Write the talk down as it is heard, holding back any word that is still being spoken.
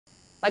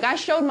Like, I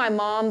showed my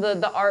mom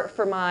the art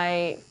for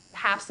my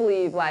half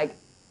sleeve, like,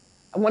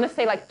 I want to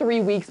say like 3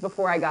 weeks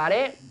before I got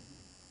it.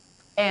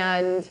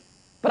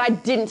 But I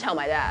didn't tell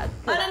my dad.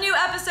 On a new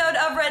episode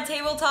of Red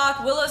Table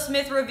Talk, Willow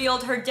Smith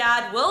revealed her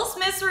dad, Will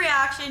Smith's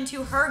reaction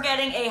to her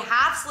getting a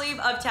half sleeve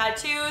of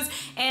tattoos.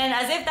 And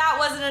as if that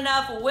wasn't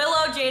enough,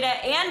 Willow,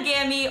 Jada, and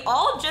Gammy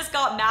all just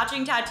got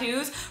matching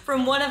tattoos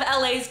from one of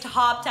LA's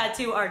top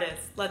tattoo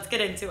artists. Let's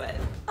get into it.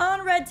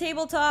 On Red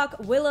Table Talk,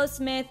 Willow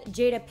Smith,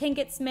 Jada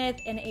Pinkett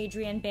Smith, and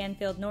Adrienne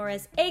Banfield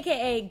Norris,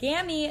 aka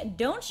Gammy,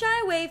 don't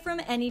shy away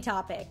from any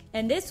topic.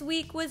 And this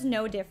week was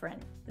no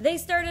different. They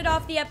started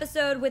off the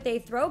episode with a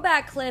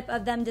throwback clip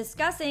of them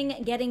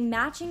discussing getting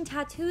matching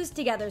tattoos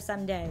together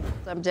someday.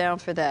 I'm down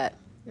for that.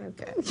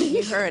 Okay.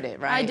 You heard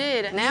it, right? I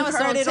did. Now it's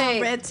on tape.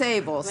 On Red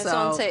Table, it's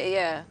on tape,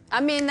 yeah. I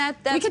mean, that's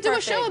we could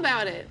perfect. do a show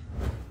about it.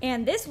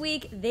 And this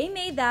week, they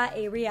made that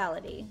a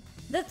reality.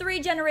 The 3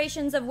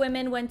 generations of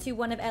women went to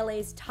one of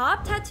LA's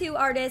top tattoo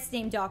artists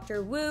named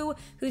Dr. Wu,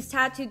 who's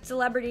tattooed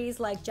celebrities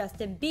like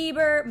Justin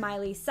Bieber,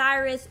 Miley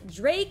Cyrus,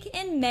 Drake,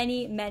 and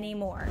many, many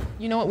more.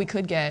 You know what we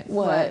could get?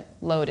 What?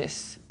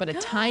 Lotus. But a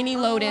tiny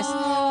lotus.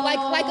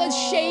 Like a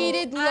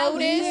shaded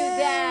lotus.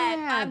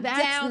 I'm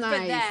down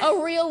for that.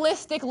 A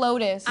realistic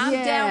lotus. I'm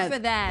down for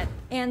that.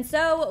 And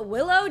so,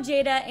 Willow,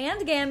 Jada,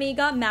 and Gammy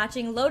got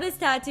matching lotus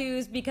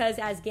tattoos because,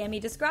 as Gammy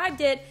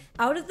described it,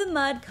 out of the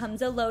mud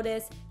comes a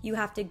lotus. You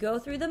have to go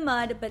through the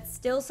mud, but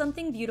still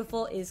something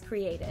beautiful is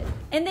created.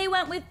 And they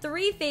went with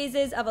 3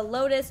 phases of a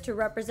lotus to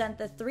represent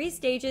the 3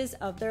 stages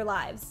of their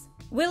lives.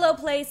 Willow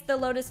placed the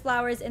lotus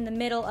flowers in the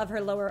middle of her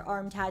lower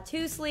arm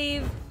tattoo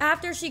sleeve.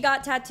 After she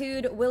got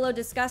tattooed, Willow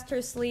discussed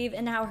her sleeve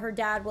and how her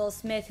dad, Will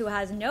Smith, who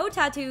has no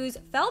tattoos,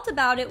 felt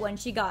about it when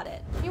she got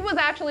it. He was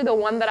actually the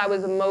one that I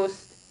was the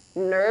most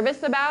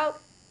nervous about.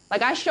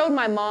 Like, I showed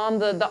my mom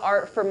the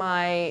art for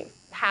my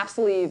half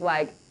sleeve,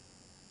 like,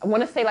 I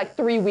want to say like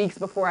 3 weeks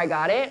before I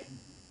got it.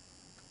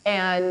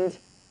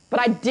 But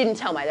I didn't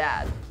tell my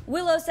dad.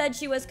 Willow said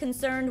she was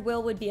concerned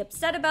Will would be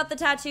upset about the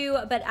tattoo,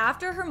 but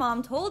after her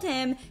mom told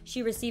him,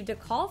 she received a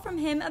call from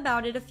him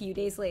about it a few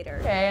days later.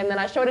 Okay, and then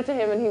I showed it to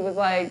him and he was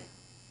like,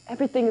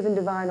 everything is in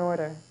divine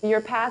order.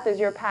 Your path is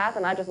your path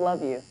and I just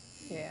love you.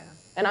 Yeah.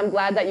 And I'm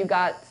glad that you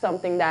got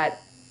something that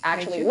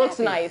actually looks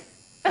nice.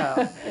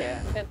 Oh,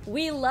 yeah.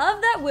 We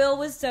love that Will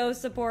was so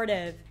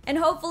supportive. And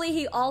hopefully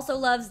he also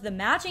loves the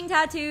matching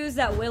tattoos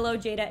that Willow,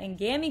 Jada, and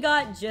Gammy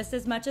got just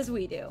as much as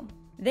we do.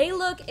 They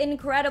look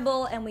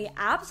incredible, and we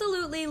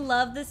absolutely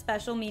love the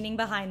special meaning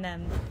behind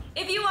them.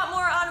 If you want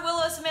more on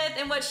Willow Smith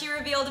and what she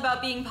revealed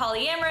about being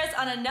polyamorous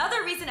on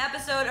another recent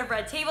episode of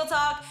Red Table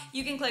Talk,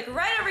 you can click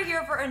right over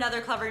here for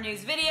another Clevver News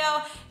video.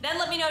 Then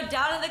let me know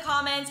down in the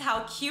comments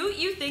how cute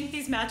you think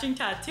these matching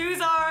tattoos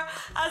are.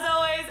 As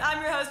always,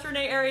 I'm your host,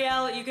 Renee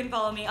Ariel. You can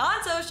follow me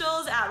on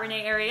socials at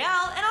Renee Ariel,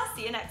 and I'll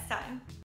see you next time.